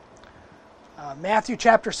Matthew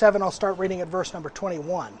chapter 7, I'll start reading at verse number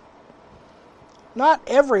 21. Not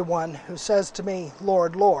everyone who says to me,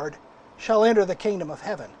 Lord, Lord, shall enter the kingdom of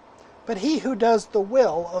heaven, but he who does the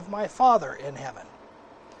will of my Father in heaven.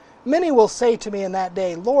 Many will say to me in that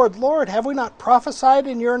day, Lord, Lord, have we not prophesied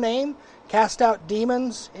in your name, cast out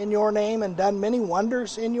demons in your name, and done many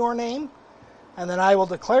wonders in your name? And then I will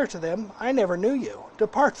declare to them, I never knew you.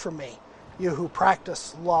 Depart from me, you who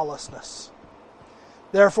practice lawlessness.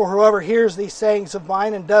 Therefore, whoever hears these sayings of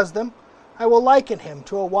mine and does them, I will liken him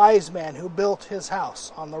to a wise man who built his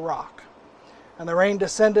house on the rock. And the rain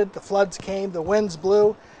descended, the floods came, the winds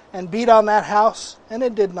blew, and beat on that house, and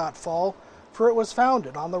it did not fall, for it was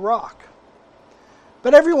founded on the rock.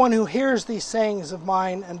 But everyone who hears these sayings of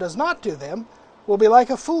mine and does not do them will be like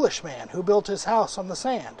a foolish man who built his house on the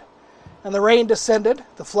sand. And the rain descended,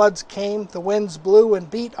 the floods came, the winds blew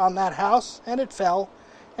and beat on that house, and it fell,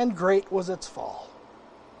 and great was its fall.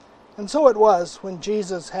 And so it was, when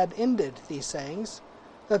Jesus had ended these sayings,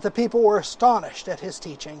 that the people were astonished at his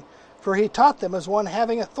teaching, for he taught them as one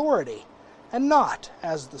having authority, and not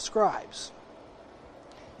as the scribes.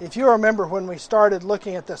 If you remember when we started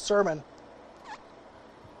looking at this sermon,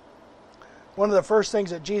 one of the first things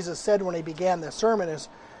that Jesus said when he began this sermon is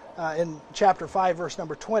in chapter 5, verse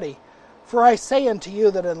number 20, For I say unto you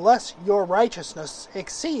that unless your righteousness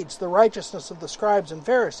exceeds the righteousness of the scribes and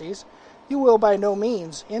Pharisees, you will by no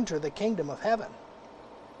means enter the kingdom of heaven.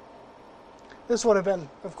 This would have been,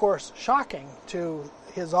 of course, shocking to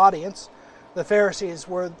his audience. The Pharisees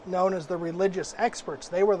were known as the religious experts.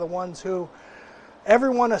 They were the ones who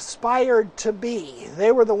everyone aspired to be.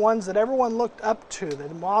 They were the ones that everyone looked up to,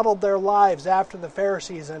 that modeled their lives after the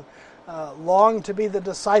Pharisees and longed to be the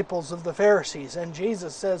disciples of the Pharisees. And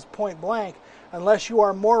Jesus says point blank, unless you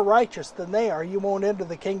are more righteous than they are, you won't enter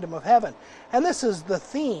the kingdom of heaven. And this is the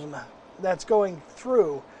theme that's going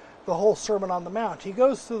through the whole Sermon on the Mount. He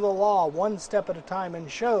goes through the law one step at a time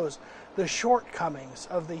and shows the shortcomings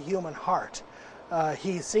of the human heart.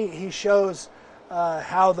 He shows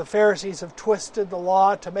how the Pharisees have twisted the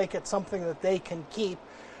law to make it something that they can keep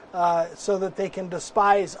so that they can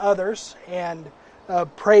despise others and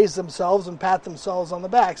praise themselves and pat themselves on the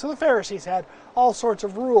back. So the Pharisees had all sorts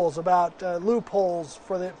of rules about loopholes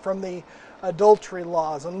from the adultery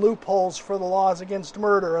laws, and loopholes for the laws against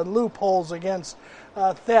murder, and loopholes against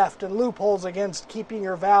theft, and loopholes against keeping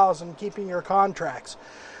your vows and keeping your contracts.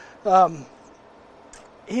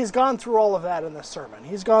 He's gone through all of that in this sermon.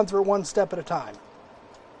 He's gone through it one step at a time.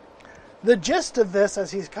 The gist of this, as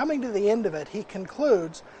he's coming to the end of it, he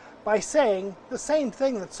concludes by saying the same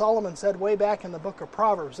thing that Solomon said way back in the book of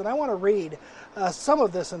Proverbs. And I want to read some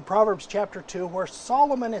of this in Proverbs chapter 2, where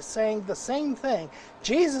Solomon is saying the same thing.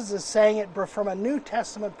 Jesus is saying it from a New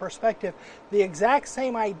Testament perspective, the exact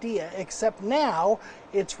same idea, except now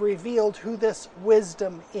it's revealed who this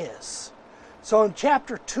wisdom is. So in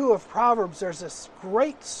chapter 2 of Proverbs, there's this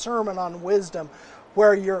great sermon on wisdom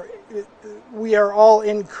where we are all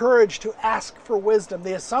encouraged to ask for wisdom.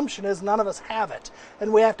 The assumption is none of us have it,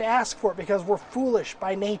 and we have to ask for it because we're foolish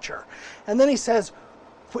by nature. And then he says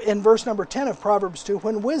in verse number 10 of Proverbs 2,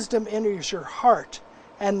 when wisdom enters your heart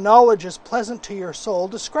and knowledge is pleasant to your soul,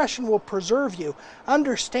 discretion will preserve you,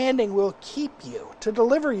 understanding will keep you, to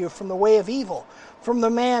deliver you from the way of evil, from the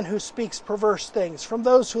man who speaks perverse things, from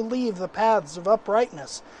those who leave the paths of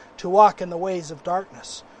uprightness to walk in the ways of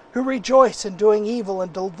darkness, who rejoice in doing evil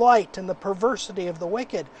and delight in the perversity of the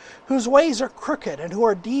wicked, whose ways are crooked and who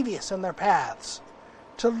are devious in their paths,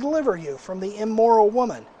 to deliver you from the immoral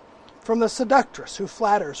woman, from the seductress who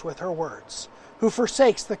flatters with her words, who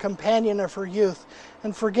forsakes the companion of her youth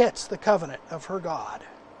and forgets the covenant of her God.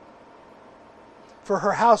 For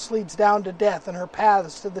her house leads down to death, and her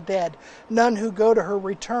paths to the dead. None who go to her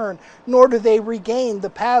return, nor do they regain the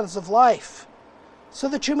paths of life, so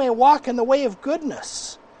that you may walk in the way of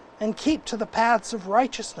goodness, and keep to the paths of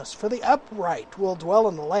righteousness. For the upright will dwell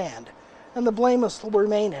in the land, and the blameless will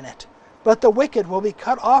remain in it. But the wicked will be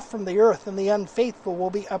cut off from the earth, and the unfaithful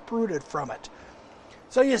will be uprooted from it.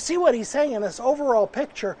 So you see what he's saying in this overall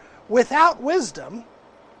picture. Without wisdom,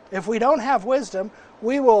 if we don't have wisdom,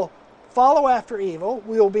 we will follow after evil.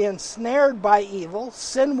 We will be ensnared by evil.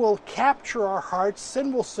 Sin will capture our hearts.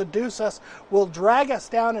 Sin will seduce us, will drag us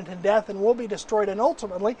down into death, and we'll be destroyed and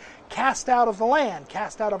ultimately cast out of the land,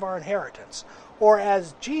 cast out of our inheritance. Or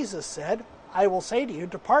as Jesus said, I will say to you,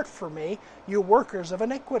 depart from me, you workers of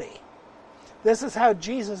iniquity. This is how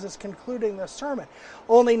Jesus is concluding this sermon.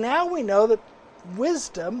 Only now we know that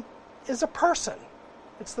wisdom is a person.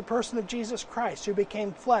 It's the person of Jesus Christ, who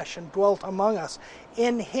became flesh and dwelt among us.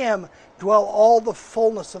 In him dwell all the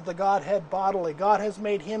fullness of the Godhead bodily. God has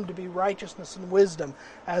made him to be righteousness and wisdom,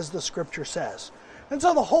 as the Scripture says. And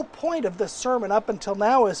so the whole point of this sermon up until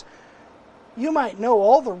now is you might know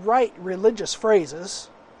all the right religious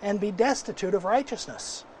phrases and be destitute of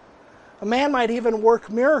righteousness. A man might even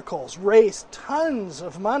work miracles, raise tons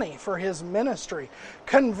of money for his ministry,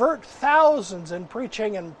 convert thousands in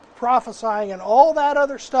preaching and prophesying and all that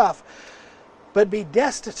other stuff, but be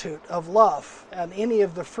destitute of love and any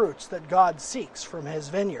of the fruits that God seeks from his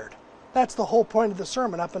vineyard. That's the whole point of the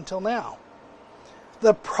sermon up until now.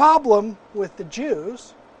 The problem with the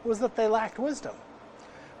Jews was that they lacked wisdom.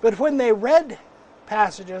 But when they read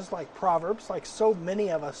passages like Proverbs, like so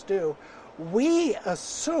many of us do, we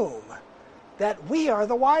assume that we are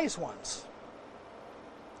the wise ones.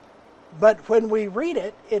 But when we read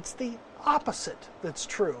it, it's the opposite that's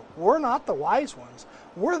true. We're not the wise ones.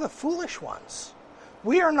 We're the foolish ones.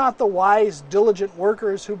 We are not the wise, diligent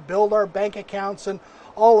workers who build our bank accounts and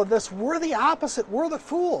all of this. We're the opposite. We're the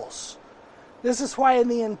fools. This is why in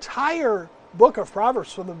the entire book of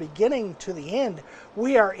Proverbs, from the beginning to the end,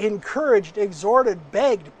 we are encouraged, exhorted,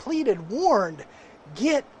 begged, pleaded, warned,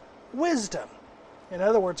 get wisdom. In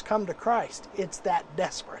other words, come to Christ. It's that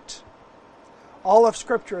desperate. All of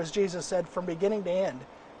Scripture, as Jesus said, from beginning to end,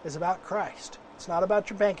 is about Christ. It's not about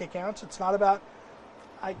your bank accounts. It's not about,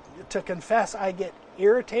 to confess, I get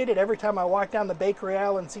irritated every time I walk down the bakery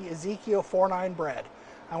aisle and see Ezekiel 4:9 bread.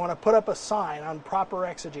 I want to put up a sign on proper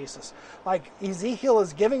exegesis. Like Ezekiel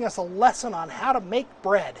is giving us a lesson on how to make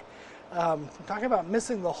bread. I'm talking about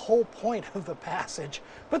missing the whole point of the passage.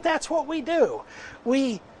 But that's what we do.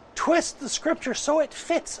 We twist the Scripture so it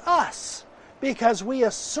fits us because we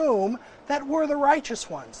assume that we're the righteous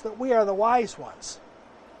ones, that we are the wise ones.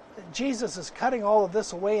 Jesus is cutting all of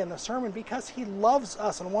this away in the sermon because he loves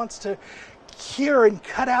us and wants to cure and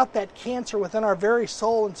cut out that cancer within our very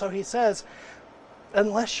soul. And so he says,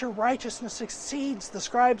 unless your righteousness exceeds the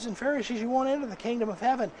scribes and Pharisees, you won't enter the kingdom of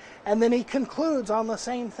heaven. And then he concludes on the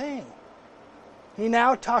same thing. He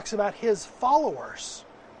now talks about his followers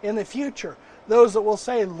in the future. Those that will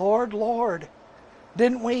say, Lord, Lord,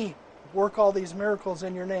 didn't we work all these miracles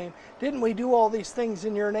in your name? Didn't we do all these things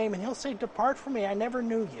in your name? And he'll say, depart from me, I never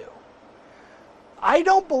knew you. I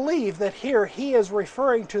don't believe that here he is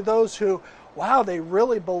referring to those who, wow, they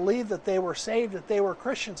really believed that they were saved, that they were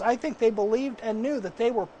Christians. I think they believed and knew that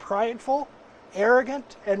they were prideful,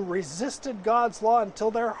 arrogant, and resisted God's law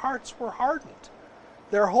until their hearts were hardened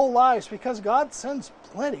their whole lives, because God sends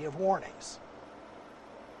plenty of warnings.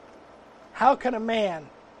 How can a man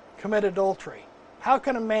commit adultery? How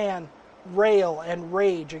can a man rail and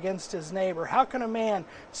rage against his neighbor? How can a man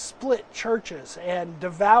split churches and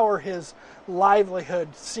devour his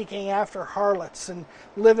livelihood seeking after harlots and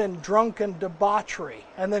live in drunken debauchery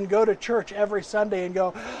and then go to church every Sunday and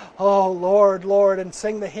go, oh, Lord, Lord, and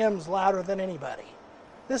sing the hymns louder than anybody?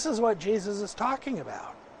 This is what Jesus is talking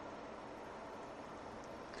about.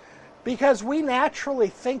 Because we naturally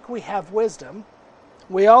think we have wisdom,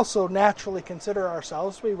 we also naturally consider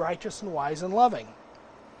ourselves to be righteous and wise and loving.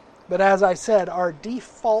 But as I said, our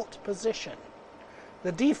default position,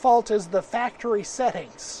 the default is the factory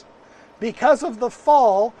settings. Because of the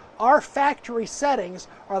fall, our factory settings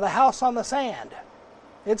are the house on the sand.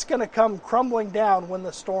 It's going to come crumbling down when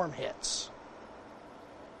the storm hits.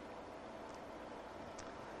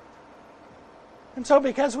 And so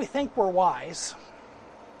because we think we're wise,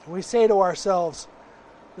 we say to ourselves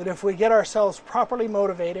that if we get ourselves properly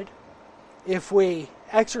motivated, if we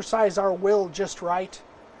exercise our will just right,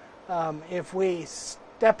 if we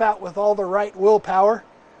step out with all the right willpower,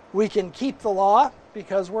 we can keep the law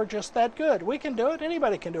because we're just that good. We can do it.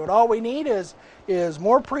 Anybody can do it. All we need is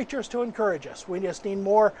more preachers to encourage us. We just need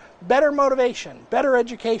better motivation, better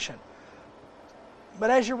education. But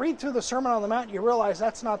as you read through the Sermon on the Mount, you realize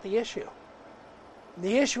that's not the issue.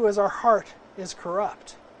 The issue is our heart is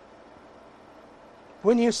corrupt.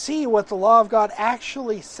 When you see what the law of God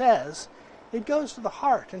actually says, it goes to the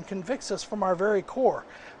heart and convicts us from our very core,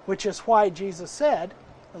 which is why Jesus said,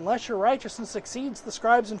 unless your righteousness exceeds the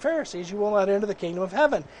scribes and Pharisees, you will not enter the kingdom of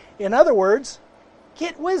heaven. In other words,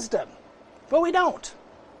 get wisdom. But we don't.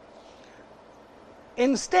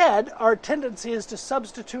 Instead, our tendency is to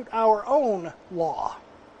substitute our own law.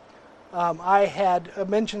 I had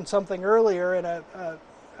mentioned something earlier in a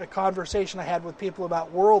conversation I had with people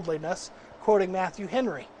about worldliness, quoting Matthew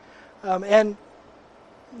Henry. And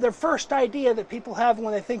the first idea that people have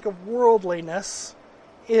when they think of worldliness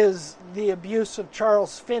is the abuse of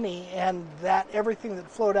Charles Finney and that everything that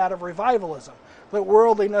flowed out of revivalism. That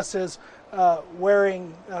worldliness is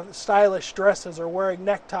wearing stylish dresses or wearing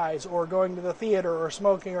neckties or going to the theater or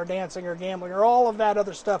smoking or dancing or gambling or all of that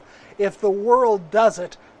other stuff. If the world does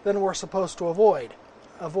it, then we're supposed to avoid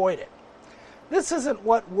it. This isn't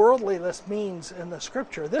what worldliness means in the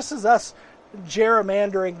Scripture. This is us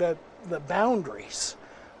gerrymandering the boundaries.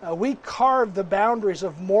 We carve the boundaries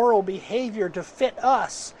of moral behavior to fit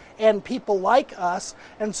us and people like us,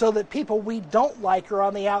 and so that people we don't like are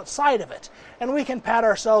on the outside of it. And we can pat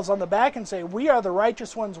ourselves on the back and say, we are the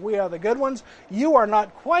righteous ones, we are the good ones. You are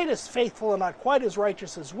not quite as faithful and not quite as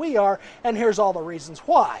righteous as we are, and here's all the reasons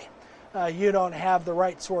why. You don't have the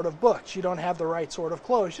right sort of books. You don't have the right sort of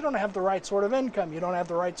clothes. You don't have the right sort of income. You don't have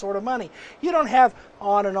the right sort of money. You don't have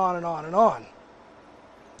on and on and on and on.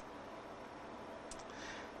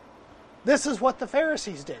 This is what the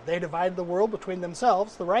Pharisees did. They divided the world between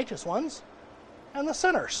themselves, the righteous ones, and the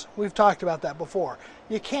sinners. We've talked about that before.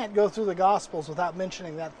 You can't go through the Gospels without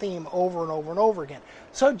mentioning that theme over and over and over again.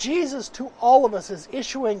 So Jesus, to all of us, is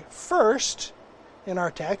issuing first, in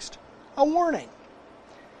our text, a warning.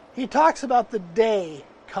 He talks about the day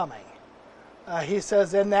coming. He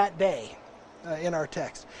says, in that day, in our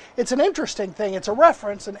text. It's an interesting thing. It's a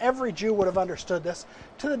reference, and every Jew would have understood this,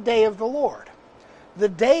 to the day of the Lord. The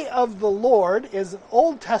day of the Lord is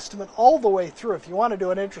Old Testament all the way through. If you want to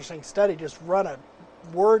do an interesting study, just run a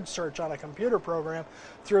word search on a computer program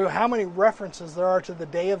through how many references there are to the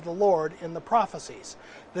day of the Lord in the prophecies.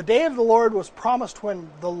 The day of the Lord was promised when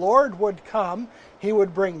the Lord would come. He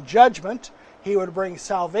would bring judgment. He would bring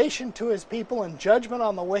salvation to his people and judgment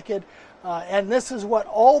on the wicked. And this is what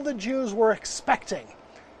all the Jews were expecting.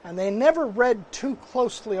 And they never read too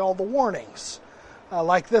closely all the warnings.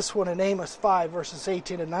 Like this one in Amos 5, verses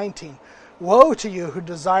 18 and 19. Woe to you who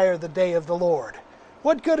desire the day of the Lord.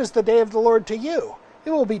 What good is the day of the Lord to you?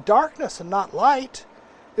 It will be darkness and not light.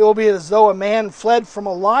 It will be as though a man fled from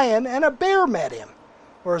a lion and a bear met him,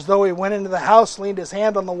 or as though he went into the house, leaned his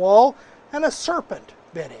hand on the wall, and a serpent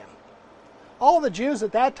bit him. All the Jews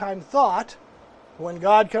at that time thought, when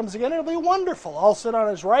God comes again, it'll be wonderful. I'll sit on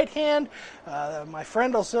his right hand, my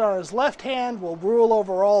friend will sit on his left hand, we'll rule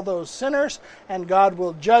over all those sinners, and God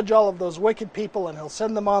will judge all of those wicked people, and he'll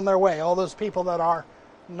send them on their way, all those people that are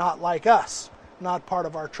not like us, not part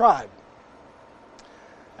of our tribe.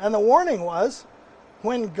 And the warning was,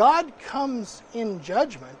 when God comes in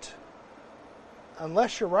judgment,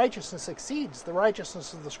 unless your righteousness exceeds the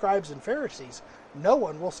righteousness of the scribes and Pharisees, no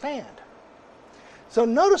one will stand. So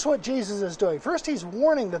notice what Jesus is doing. First, he's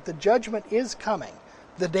warning that the judgment is coming,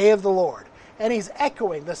 the day of the Lord. And he's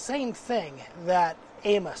echoing the same thing that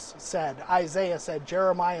Amos said, Isaiah said,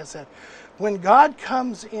 Jeremiah said. When God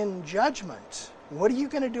comes in judgment, what are you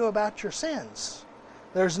going to do about your sins?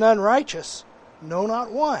 There's none righteous, no,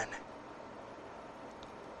 not one.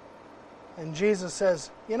 And Jesus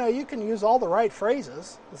says, you can use all the right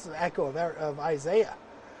phrases. This is an echo of Isaiah.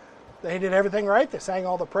 They did everything right. They sang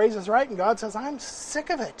all the praises right. And God says, I'm sick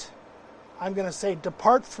of it. I'm going to say,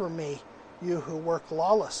 depart from me, you who work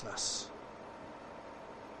lawlessness.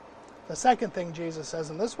 The second thing Jesus says,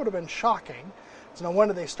 and this would have been shocking, it's no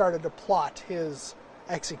wonder they started to plot his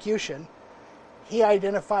execution. He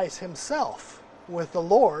identifies himself with the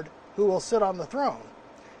Lord who will sit on the throne.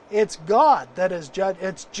 It's God that is judge.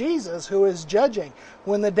 It's Jesus who is judging.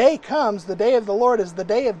 When the day comes, the day of the Lord is the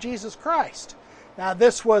day of Jesus Christ. Now,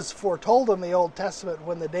 this was foretold in the Old Testament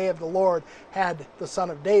when the day of the Lord had the Son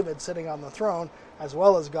of David sitting on the throne, as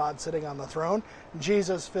well as God sitting on the throne.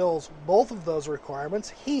 Jesus fills both of those requirements.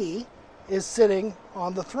 He is sitting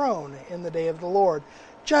on the throne in the day of the Lord,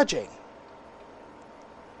 judging.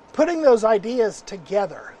 Putting those ideas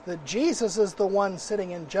together, that Jesus is the one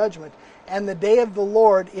sitting in judgment, and the day of the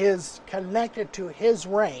Lord is connected to his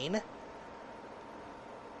reign.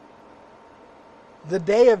 The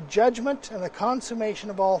day of judgment and the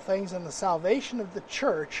consummation of all things and the salvation of the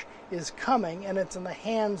church is coming, and it's in the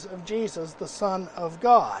hands of Jesus, the Son of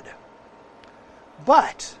God.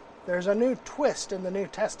 But there's a new twist in the New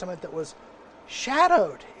Testament that was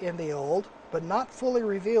shadowed in the Old, but not fully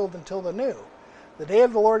revealed until the New. The day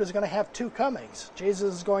of the Lord is going to have two comings.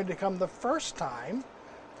 Jesus is going to come the first time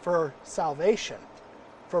for salvation,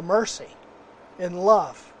 for mercy, in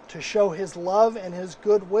love, to show his love and his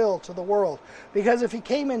goodwill to the world. Because if he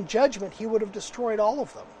came in judgment, he would have destroyed all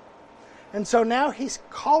of them. And so now he's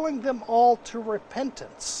calling them all to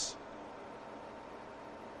repentance.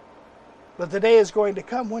 But the day is going to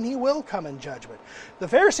come when he will come in judgment. The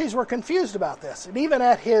Pharisees were confused about this. And even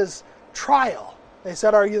at his trial, they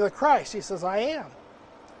said, "Are you the Christ?" He says, "I am."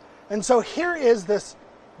 And so here is this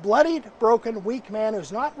bloodied, broken, weak man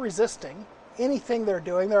who's not resisting anything they're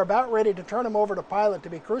doing. They're about ready to turn him over to Pilate to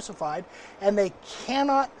be crucified, and they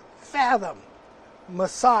cannot fathom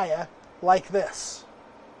Messiah like this.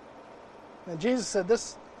 And Jesus said,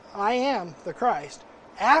 "This, I am the Christ.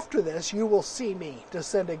 After this, you will see me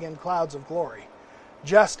descending in clouds of glory,"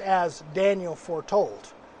 just as Daniel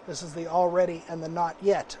foretold. This is the already and the not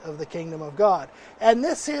yet of the kingdom of God. And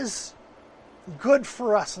this is good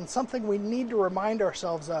for us and something we need to remind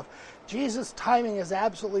ourselves of. Jesus' timing is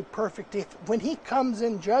absolutely perfect. When he comes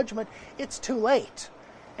in judgment, it's too late,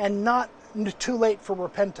 and not too late for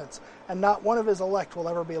repentance, and not one of his elect will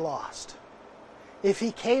ever be lost. If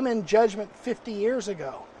he came in judgment 50 years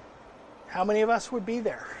ago, how many of us would be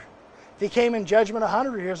there? If he came in judgment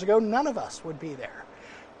 100 years ago, none of us would be there.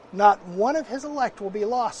 Not one of his elect will be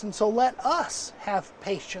lost. And so let us have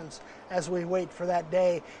patience as we wait for that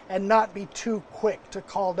day, and not be too quick to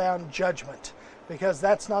call down judgment, because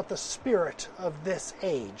that's not the spirit of this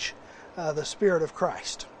age, the spirit of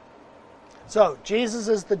Christ. So Jesus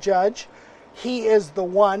is the judge. He is the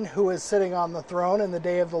one who is sitting on the throne in the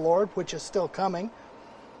day of the Lord, which is still coming.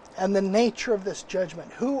 And the nature of this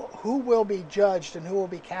judgment, who will be judged and who will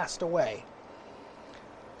be cast away.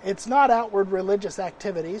 It's not outward religious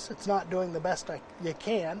activities. It's not doing the best you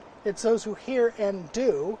can. It's those who hear and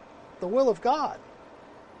do the will of God.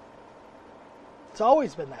 It's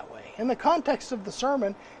always been that way. In the context of the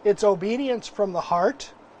sermon, it's obedience from the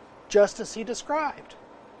heart, just as he described.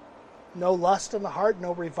 No lust in the heart,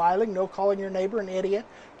 no reviling, no calling your neighbor an idiot,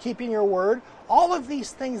 keeping your word. All of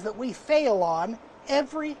these things that we fail on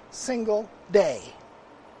every single day.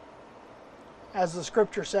 As the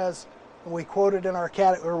scripture says, we quote it in our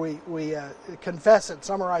we confess it,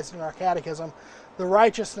 summarized in our catechism, the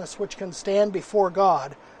righteousness which can stand before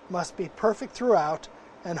God must be perfect throughout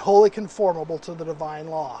and wholly conformable to the divine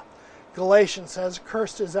law. Galatians says,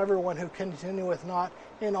 "Cursed is everyone who continueth not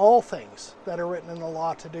in all things that are written in the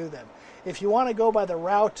law to do them." If you want to go by the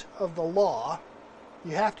route of the law,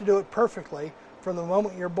 you have to do it perfectly from the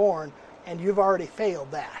moment you're born, and you've already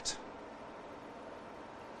failed that.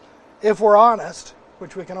 If we're honest,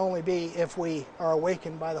 which we can only be if we are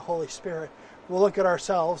awakened by the Holy Spirit, we'll look at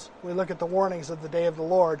ourselves, we look at the warnings of the day of the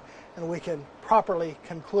Lord, and we can properly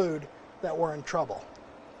conclude that we're in trouble.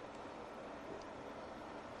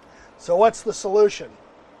 So what's the solution?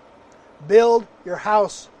 Build your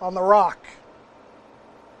house on the rock.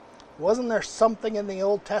 Wasn't there something in the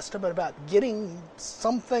Old Testament about getting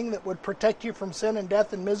something that would protect you from sin and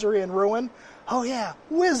death and misery and ruin? Oh yeah,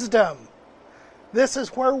 wisdom. This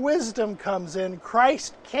is where wisdom comes in.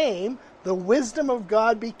 Christ came, the wisdom of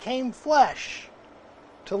God became flesh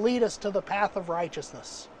to lead us to the path of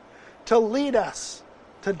righteousness, to lead us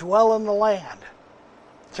to dwell in the land,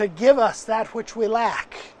 to give us that which we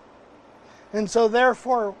lack. And so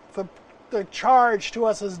therefore, the charge to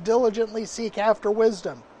us is diligently seek after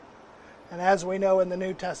wisdom. And as we know in the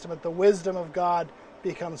New Testament, the wisdom of God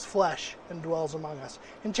becomes flesh and dwells among us.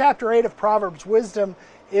 In chapter 8 of Proverbs, wisdom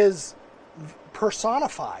is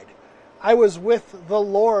personified. I was with the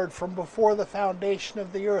Lord from before the foundation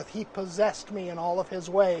of the earth. He possessed me in all of his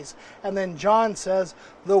ways. And then John says,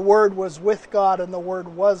 the Word was with God and the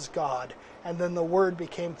Word was God. And then the Word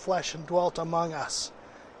became flesh and dwelt among us.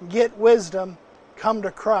 Get wisdom, come to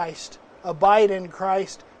Christ, abide in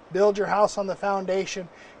Christ, build your house on the foundation.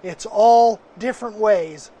 It's all different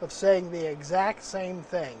ways of saying the exact same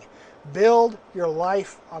thing. Build your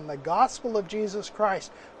life on the gospel of Jesus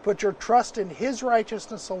Christ. Put your trust in his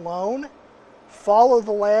righteousness alone. Follow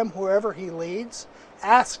the Lamb wherever he leads.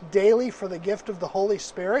 Ask daily for the gift of the Holy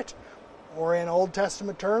Spirit. Or in Old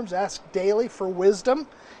Testament terms, ask daily for wisdom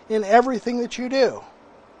in everything that you do.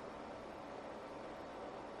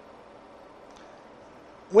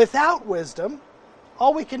 Without wisdom,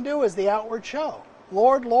 all we can do is the outward show.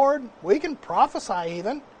 Lord, Lord, we can prophesy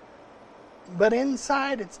even. But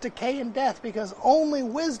inside it's decay and death, because only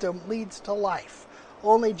wisdom leads to life.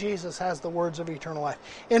 Only Jesus has the words of eternal life.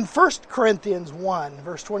 In 1 Corinthians 1,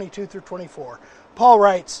 verse 22 through 24, Paul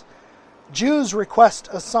writes, Jews request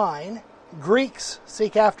a sign, Greeks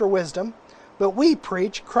seek after wisdom, but we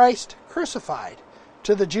preach Christ crucified.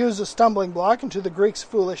 To the Jews a stumbling block, and to the Greeks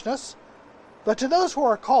foolishness. But to those who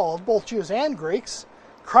are called, both Jews and Greeks,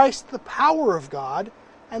 Christ the power of God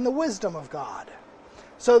and the wisdom of God.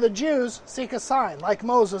 So the Jews seek a sign, like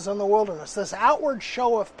Moses in the wilderness, this outward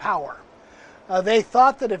show of power. They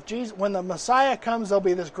thought that if Jesus, when the Messiah comes, there'll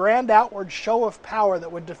be this grand outward show of power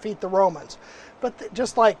that would defeat the Romans. But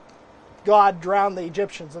just like God drowned the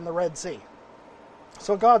Egyptians in the Red Sea.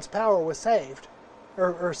 So God's power was saved,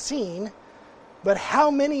 or seen, but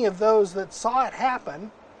how many of those that saw it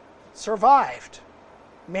happen survived?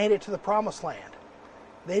 made it to the promised land.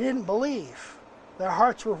 They didn't believe. Their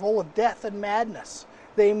hearts were full of death and madness.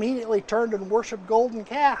 They immediately turned and worshiped golden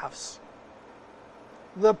calves.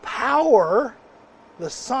 The power, the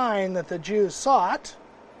sign that the Jews sought,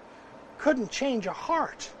 couldn't change a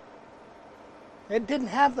heart. It didn't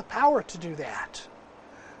have the power to do that.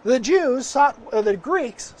 The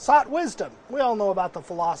Greeks sought wisdom. We all know about the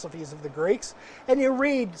philosophies of the Greeks, and you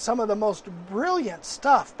read some of the most brilliant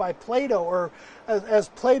stuff by Plato, or as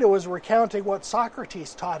Plato was recounting what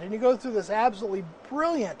Socrates taught, and you go through this absolutely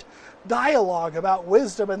brilliant dialogue about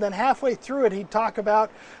wisdom, and then halfway through it he'd talk about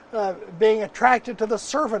being attracted to the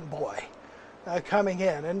servant boy coming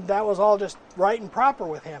in, and that was all just right and proper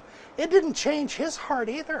with him. It didn't change his heart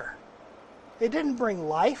either. It didn't bring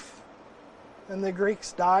life. And the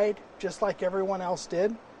Greeks died just like everyone else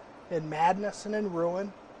did, in madness and in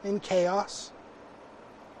ruin, in chaos.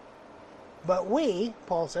 But we,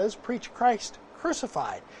 Paul says, preach Christ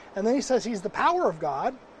crucified. And then he says he's the power of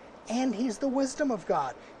God and he's the wisdom of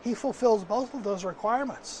God. He fulfills both of those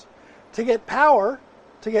requirements. To get power,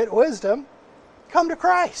 to get wisdom, come to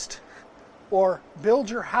Christ. Or build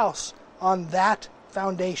your house on that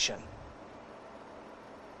foundation.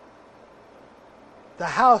 The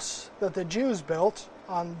house that the Jews built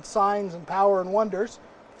on signs and power and wonders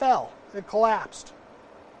fell. It collapsed.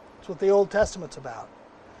 That's what the Old Testament's about.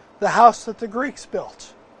 The house that the Greeks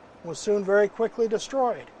built was soon very quickly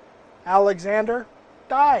destroyed. Alexander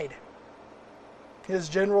died. His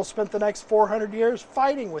generals spent the next 400 years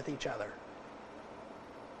fighting with each other.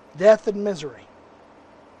 Death and misery.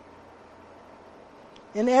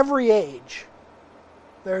 In every age,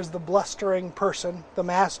 there's the blustering person, the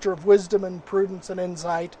master of wisdom and prudence and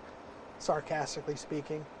insight, sarcastically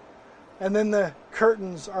speaking. And then the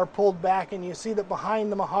curtains are pulled back and you see that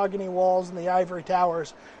behind the mahogany walls and the ivory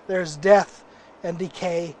towers, there's death and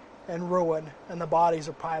decay and ruin, and the bodies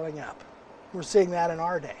are piling up. We're seeing that in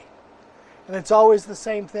our day. And it's always the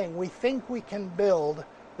same thing. We think we can build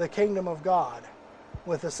the kingdom of God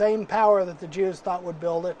with the same power that the Jews thought would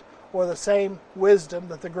build it, or the same wisdom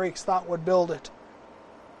that the Greeks thought would build it.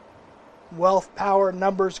 Wealth, power,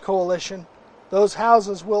 numbers, coalition, those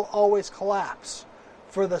houses will always collapse.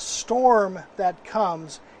 For the storm that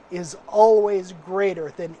comes is always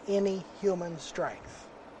greater than any human strength.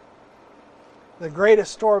 The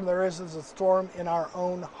greatest storm there is a storm in our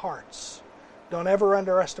own hearts. Don't ever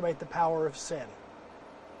underestimate the power of sin.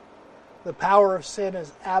 The power of sin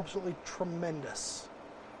is absolutely tremendous.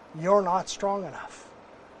 You're not strong enough.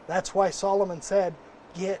 That's why Solomon said,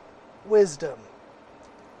 get wisdom.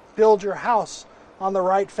 Build your house on the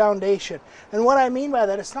right foundation. And what I mean by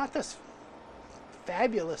that, it's not this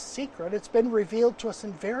fabulous secret. It's been revealed to us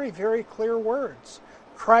in very, very clear words.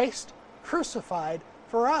 Christ crucified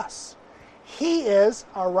for us. He is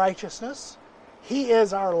our righteousness. He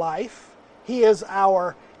is our life. He is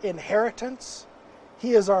our inheritance.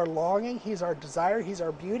 He is our longing. He's our desire. He's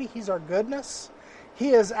our beauty. He's our goodness. He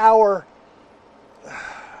is our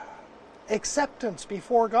acceptance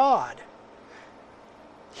before God.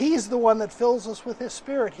 He's the one that fills us with His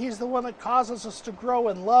Spirit. He's the one that causes us to grow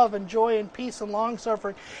in love and joy and peace and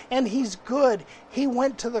long-suffering. And He's good. He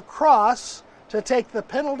went to the cross to take the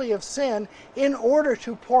penalty of sin in order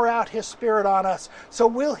to pour out His Spirit on us. So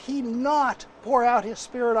will He not pour out His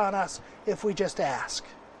Spirit on us if we just ask?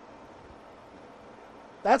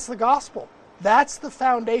 That's the gospel. That's the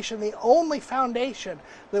foundation, the only foundation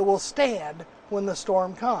that will stand when the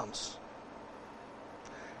storm comes.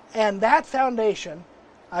 And that foundation,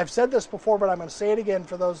 I've said this before, but I'm going to say it again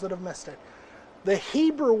for those that have missed it. The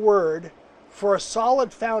Hebrew word for a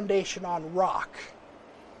solid foundation on rock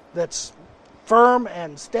that's firm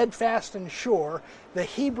and steadfast and sure, the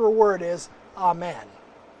Hebrew word is amen.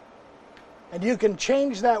 And you can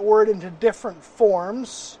change that word into different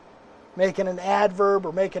forms, make it an adverb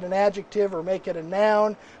or make it an adjective or make it a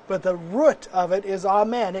noun, but the root of it is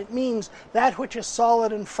amen. It means that which is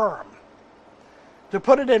solid and firm. To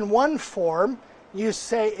put it in one form, you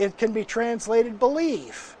say it can be translated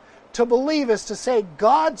believe. To believe is to say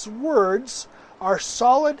God's words are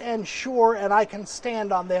solid and sure and I can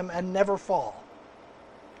stand on them and never fall.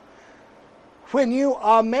 When you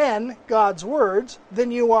amen God's words, then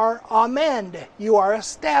you are amend. You are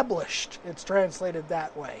established. It's translated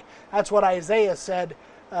that way. That's what Isaiah said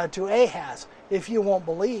to Ahaz. If you won't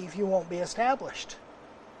believe, you won't be established.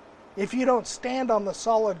 If you don't stand on the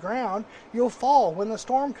solid ground, you'll fall when the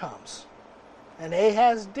storm comes. And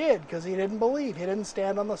Ahaz did, because he didn't believe. He didn't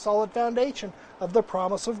stand on the solid foundation of the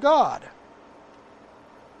promise of God.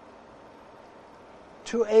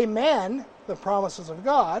 To amen the promises of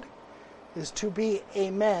God is to be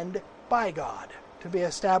amened by God, to be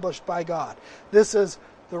established by God. This is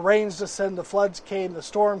the rains descended, the floods came, the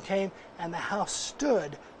storm came, and the house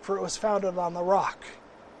stood, for it was founded on the rock.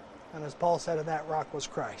 And as Paul said, and that rock was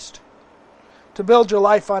Christ. To build your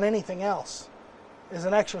life on anything else is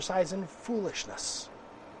an exercise in foolishness.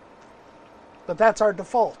 But that's our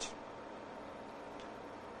default.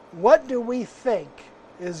 What do we think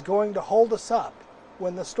is going to hold us up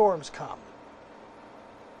when the storms come?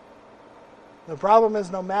 The problem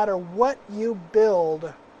is, no matter what you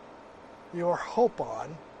build your hope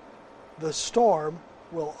on, the storm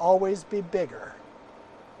will always be bigger.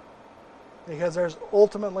 Because there's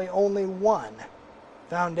ultimately only one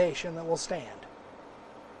foundation that will stand.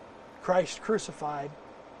 Christ crucified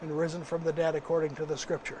and risen from the dead according to the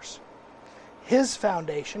Scriptures. His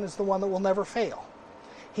foundation is the one that will never fail.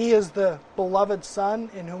 He is the beloved Son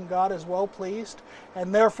in whom God is well pleased,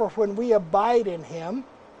 and therefore when we abide in Him,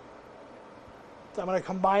 I'm going to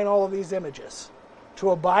combine all of these images.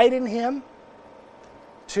 To abide in Him,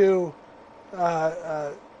 to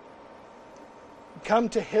come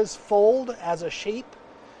to His fold as a sheep,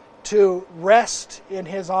 to rest in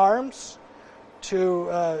His arms,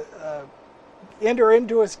 to enter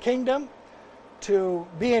into His kingdom, to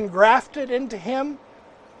be engrafted into Him,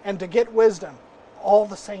 and to get wisdom. All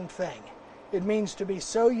the same thing. It means to be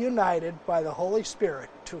so united by the Holy Spirit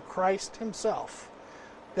to Christ Himself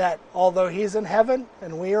that although He's in heaven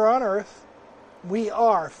and we are on earth, we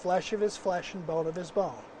are flesh of His flesh and bone of His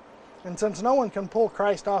bone. And since no one can pull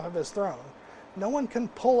Christ off of His throne, no one can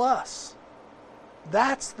pull us.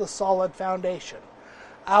 That's the solid foundation.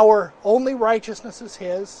 Our only righteousness is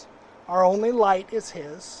His. Our only light is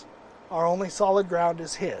His. Our only solid ground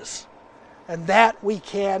is His. And that we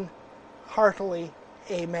can heartily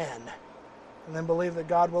amen. And then believe that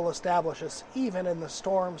God will establish us even in the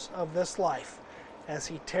storms of this life as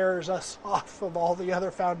He tears us off of all the other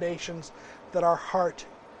foundations that our heart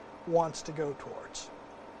wants to go towards.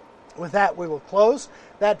 With that, we will close.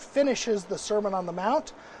 That finishes the Sermon on the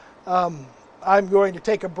Mount. I'm going to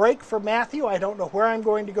take a break from Matthew. I don't know where I'm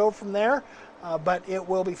going to go from there, but it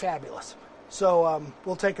will be fabulous. So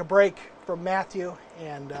we'll take a break from Matthew,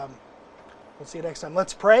 and we'll see you next time.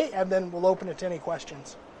 Let's pray, and then we'll open it to any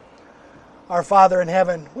questions. Our Father in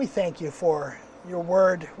heaven, we thank You for Your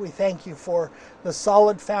word. We thank You for the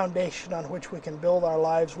solid foundation on which we can build our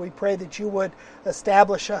lives. We pray that You would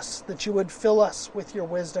establish us, that You would fill us with Your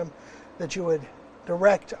wisdom, that You would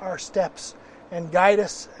direct our steps and guide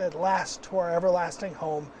us at last to our everlasting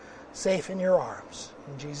home, safe in Your arms.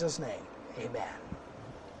 In Jesus' name, amen.